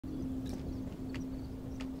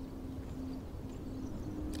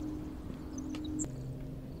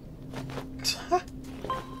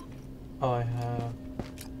Oh, I have.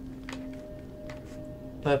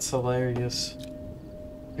 That's hilarious.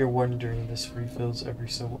 You're wondering, this refills every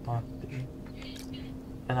so often.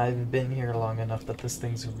 And I've been here long enough that this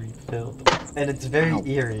thing's refilled. And it's very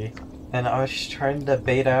eerie. And I was trying to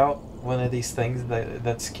bait out one of these things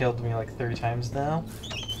that's killed me like 3 times now.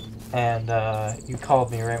 And you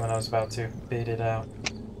called me right when I was about to bait it out.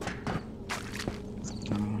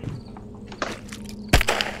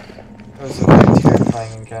 It was a very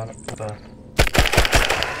terrifying encounter.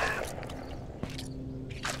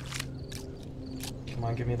 Come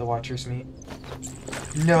on, give me the Watcher's meat.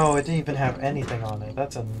 No, it didn't even have anything on it.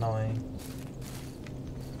 That's annoying.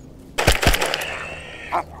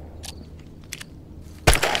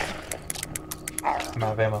 I'm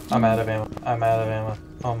out of ammo. I'm out of ammo. I'm out of ammo.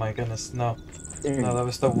 Oh my goodness, no. No, that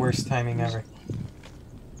was the worst timing ever.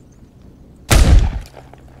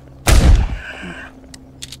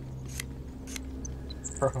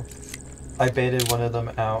 Bro. I baited one of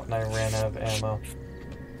them out and I ran out of ammo.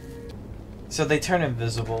 So they turn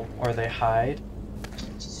invisible, or they hide.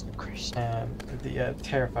 And, yeah,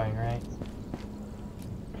 terrifying, right?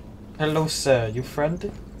 Hello, sir. You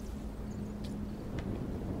friend?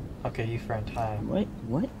 Okay, you friend. Hi. What?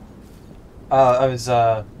 What? I was,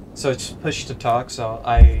 so it's push to talk, so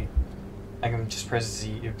I can just press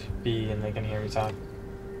Z, B, and they can hear me talk.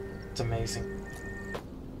 It's amazing.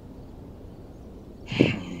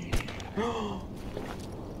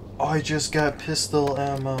 I just got pistol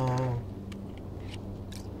ammo.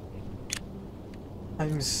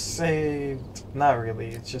 I'm saved. Not really,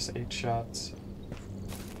 it's just 8 shots.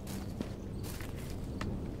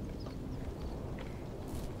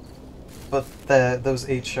 But those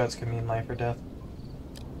 8 shots could mean life or death.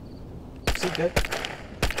 Is he good?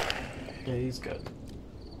 Yeah, he's good.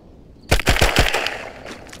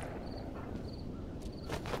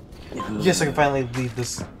 Yes, I can finally leave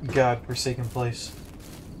this god-forsaken place.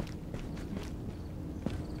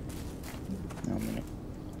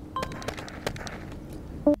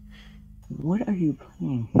 What are you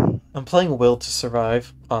playing? I'm playing Will to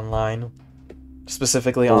Survive online.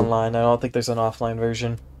 Specifically online. I don't think there's an offline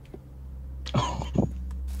version.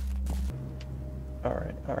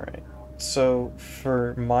 Alright. So,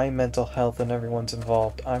 for my mental health and everyone's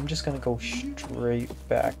involved, I'm just gonna go straight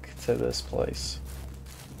back to this place.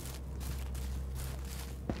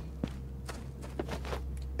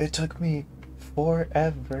 It took me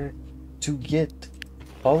forever to get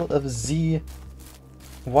all of the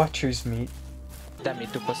Watcher's meat. Dame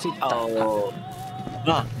tu cosita. Oh.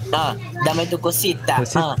 Dame tu cosita.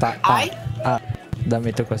 Cosita. Ay.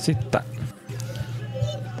 Dame tu cosita.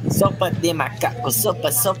 Sopa de macaco.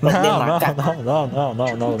 Sopa de macaco. No.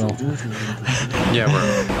 Yeah, bro.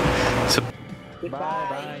 So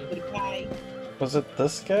Goodbye. Goodbye. Was it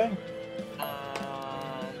this guy?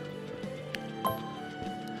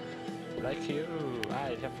 Like you.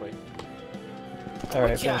 Ai, já foi.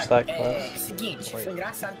 Alright, finish that quest. Seguinte, foi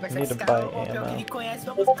engraçado I need to buy ammo. ele conhece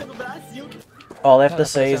uma música do Brasil. All I have to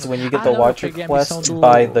say is when you get the Watcher quest,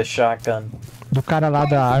 buy the shotgun. Do cara lá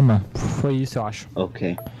da arma. Foi isso, eu acho.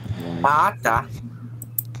 Ok. Ah, tá.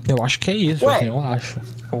 Eu acho que é isso, Ué? assim, eu acho.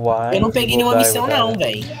 Why? Eu não peguei nenhuma missão não,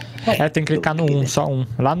 velho. É, tem que clicar no 1, só um.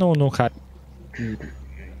 Lá no cara.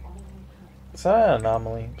 It's not an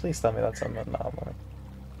anomaly. Please tell me that's an anomaly.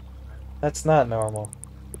 That's not normal.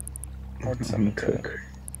 That's cemetery.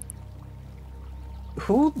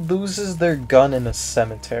 Who loses their gun in a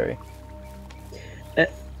cemetery?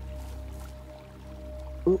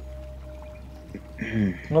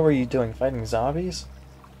 What were you doing? Fighting zombies?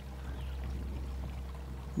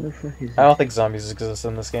 I don't think zombies exist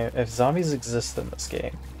in this game. If zombies exist in this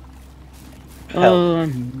game... Hell.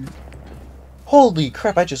 Holy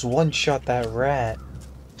crap, I just one-shot that rat.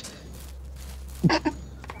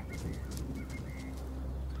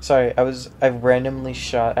 Sorry, I randomly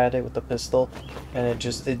shot at it with the pistol, and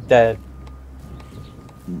it dead.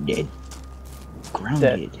 Dead.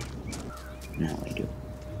 Grounded. Now I do.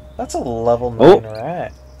 That's a level 9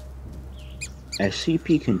 rat.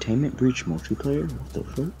 SCP Containment Breach multiplayer? What the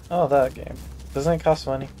fuck? Oh, that game. Doesn't it cost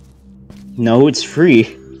money? No, it's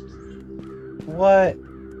free. What?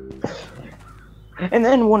 And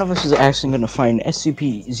then one of us is actually gonna find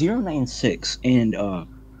SCP-096 and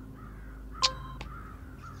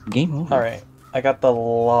game over. Alright, I got the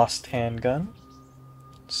lost handgun.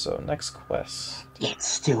 So, next quest. It's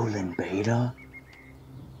still in beta?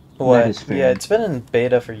 What? That is fair. Yeah, it's been in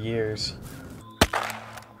beta for years.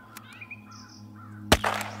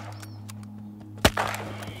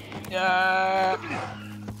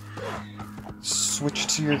 Switch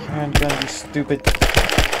to your handgun, you stupid.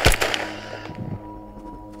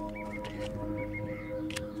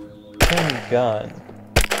 gun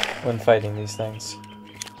when fighting these things.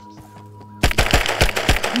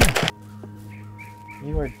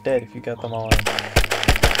 You are dead if you got them all in.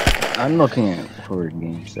 I'm looking at horror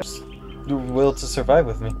games. You will to survive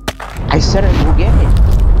with me. I said I will get it.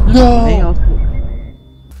 No! They also...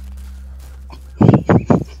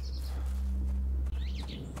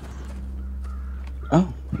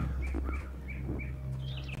 Oh.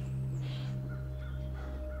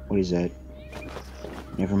 What is that?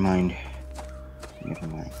 Never mind. Never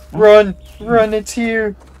mind. Oh. Run! Run, it's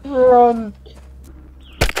here! Run!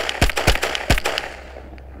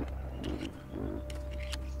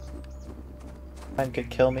 Mine could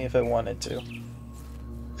kill me if it wanted to.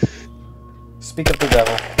 Speak of the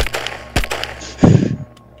devil.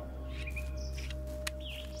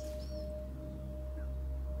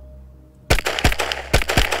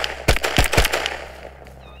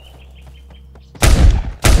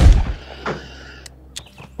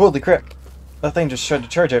 Holy crap! That thing just tried to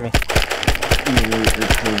charge at me.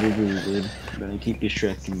 Really, but I keep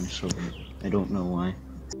distracting myself. I don't know why.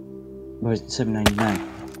 Why is it $7.99?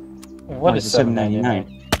 What is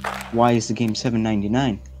 $7.99? Why is the game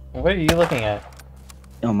 $7.99? What are you looking at?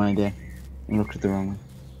 Oh my god. I looked at the wrong one.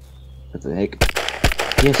 What the heck?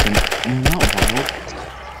 Yes, I'm not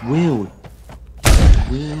wild.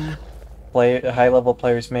 Will. High-level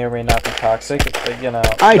players may or may not be toxic, but, you know...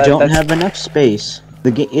 I don't have enough space.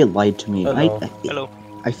 The game, it lied to me. Hello.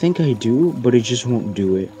 I think I do, but it just won't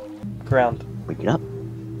do it. Ground. Wake it up.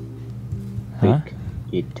 Huh?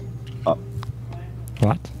 Wake it up.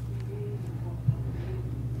 What?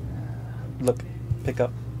 Look. Pick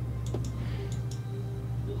up.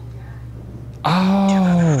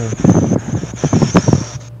 Oh!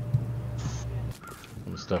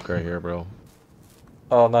 I'm stuck right here, bro.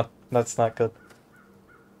 Oh, that's not good.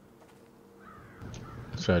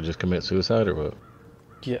 Should I just commit suicide or what?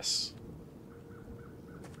 Yes.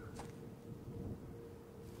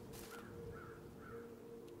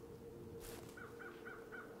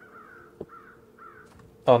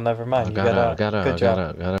 Oh, never mind. You got out. Good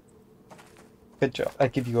job. Got out. Good job. I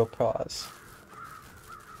give you applause.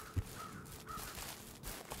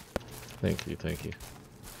 Thank you, thank you.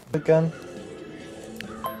 The gun.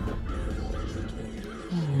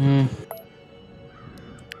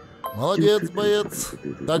 Молодец, боец.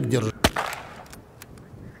 Так держи.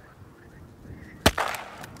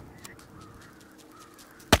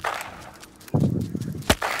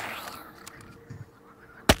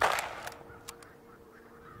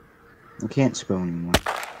 I can't spell anymore.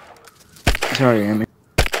 Sorry, Amy.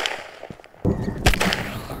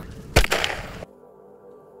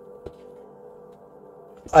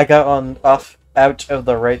 I got out of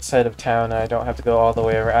the right side of town, and I don't have to go all the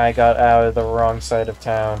way over. I got out of the wrong side of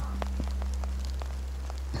town.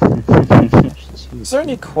 Is there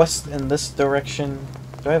any quest in this direction?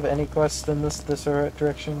 Do I have any quest in this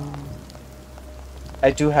direction?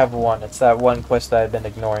 I do have one. It's that one quest that I've been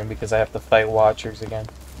ignoring because I have to fight Watchers again.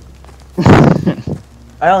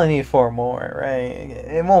 I only need 4 more, right?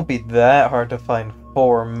 It won't be that hard to find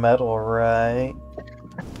 4 metal, right?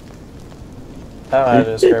 I don't know how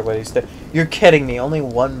to describe what he's doing. You're kidding me, only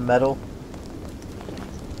 1 metal?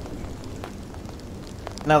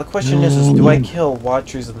 Now the question is do I kill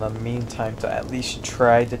Watchers in the meantime to at least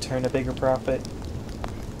try to turn a bigger profit?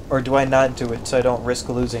 Or do I not do it so I don't risk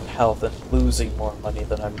losing health and losing more money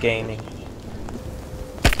than I'm gaining?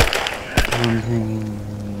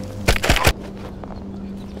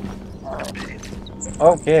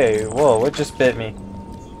 Okay, whoa, what just bit me?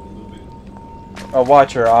 A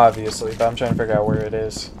Watcher, obviously, but I'm trying to figure out where it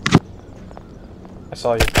is. I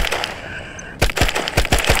saw you.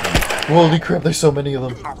 Holy crap, there's so many of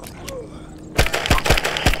them.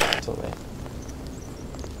 Absolutely.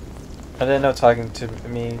 I didn't know talking to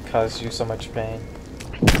me caused you so much pain.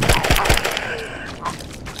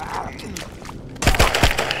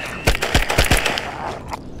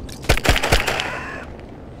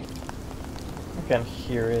 I can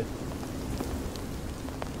hear it.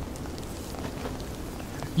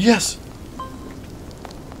 Yes!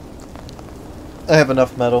 I have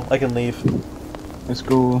enough metal. I can leave. Let's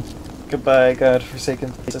go. Goodbye, God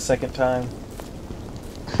forsaken. It's a second time.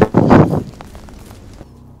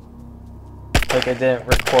 Like I didn't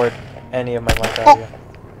record any of my mic audio.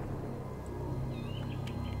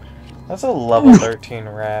 That's a level 13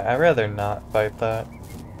 rat. I'd rather not fight that.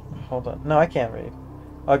 Hold on. No, I can't read.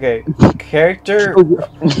 Okay. Character...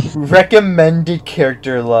 recommended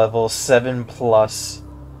character level 7+.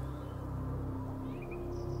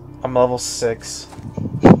 I'm level 6.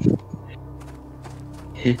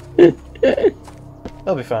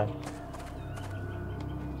 It'll be fine.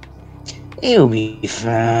 It'll be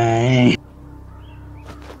fine.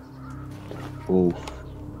 Oof.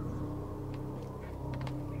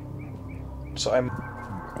 So I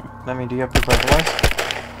mean, do you have proof otherwise?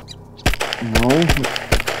 No.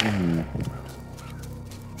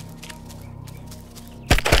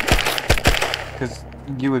 Because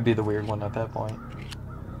you would be the weird one at that point.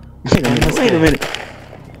 Wait a minute. Wait a minute.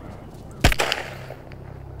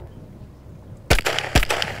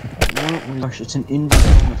 What? Gosh, it's an indie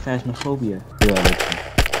phasmophobia. Yeah,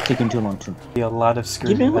 that's taking too long to. Be a lot of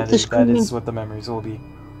screaming. what That is what the memories will be.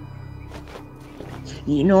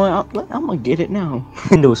 You know what? I'm gonna get it now.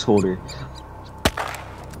 Windows folder.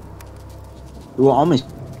 Well, almost.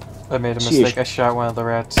 I made a mistake. I shot one of the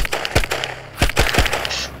rats.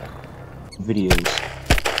 Videos.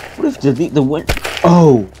 What if the win?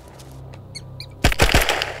 Oh.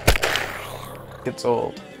 It's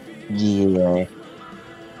old. Yeah.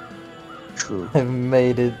 True. I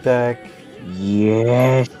made it back.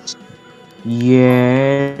 Yes.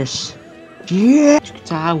 Yes. Yes.